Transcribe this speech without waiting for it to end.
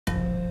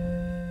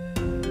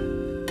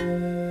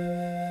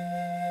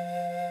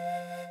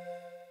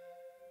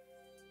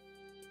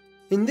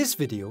In this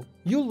video,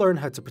 you'll learn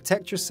how to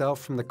protect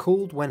yourself from the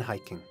cold when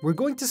hiking. We're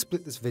going to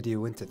split this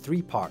video into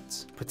 3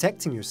 parts: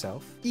 protecting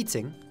yourself,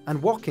 eating,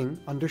 and walking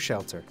under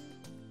shelter.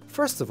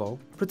 First of all,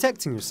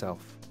 protecting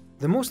yourself.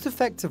 The most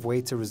effective way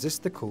to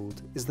resist the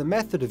cold is the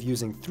method of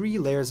using 3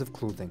 layers of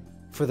clothing.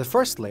 For the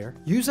first layer,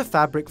 use a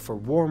fabric for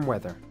warm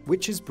weather,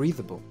 which is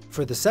breathable.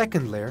 For the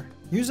second layer,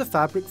 use a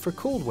fabric for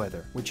cold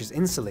weather, which is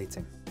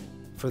insulating.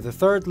 For the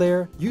third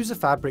layer, use a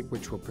fabric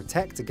which will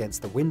protect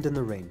against the wind and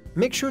the rain.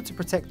 Make sure to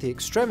protect the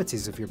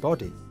extremities of your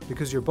body,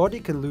 because your body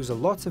can lose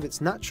a lot of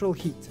its natural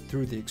heat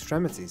through the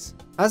extremities.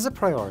 As a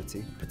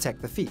priority,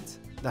 protect the feet,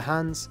 the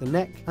hands, the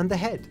neck, and the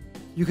head.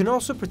 You can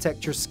also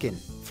protect your skin,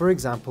 for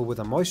example with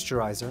a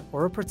moisturizer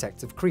or a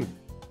protective cream.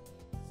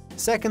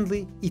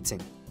 Secondly,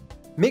 eating.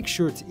 Make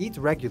sure to eat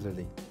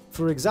regularly,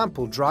 for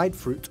example dried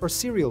fruit or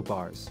cereal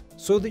bars,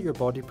 so that your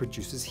body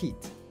produces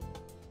heat.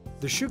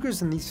 The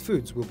sugars in these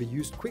foods will be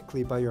used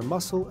quickly by your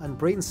muscle and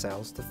brain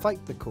cells to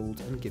fight the cold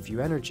and give you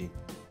energy.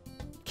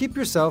 Keep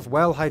yourself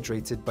well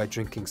hydrated by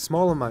drinking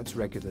small amounts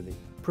regularly,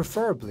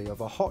 preferably of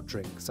a hot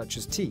drink such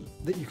as tea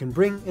that you can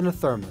bring in a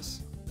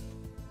thermos.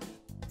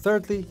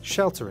 Thirdly,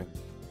 sheltering.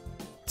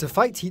 To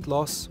fight heat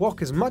loss,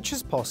 walk as much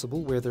as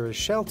possible where there is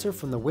shelter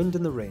from the wind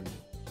and the rain.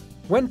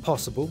 When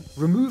possible,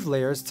 remove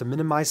layers to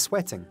minimize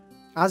sweating.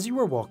 As you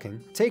are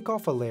walking, take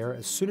off a layer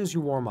as soon as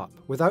you warm up,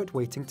 without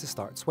waiting to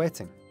start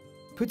sweating.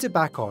 Put it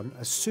back on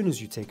as soon as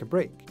you take a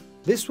break.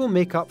 This will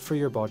make up for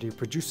your body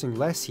producing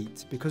less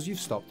heat because you've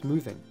stopped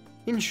moving.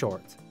 In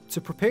short, to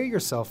prepare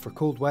yourself for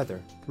cold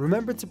weather,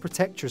 remember to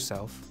protect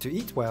yourself, to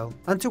eat well,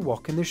 and to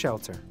walk in the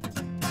shelter.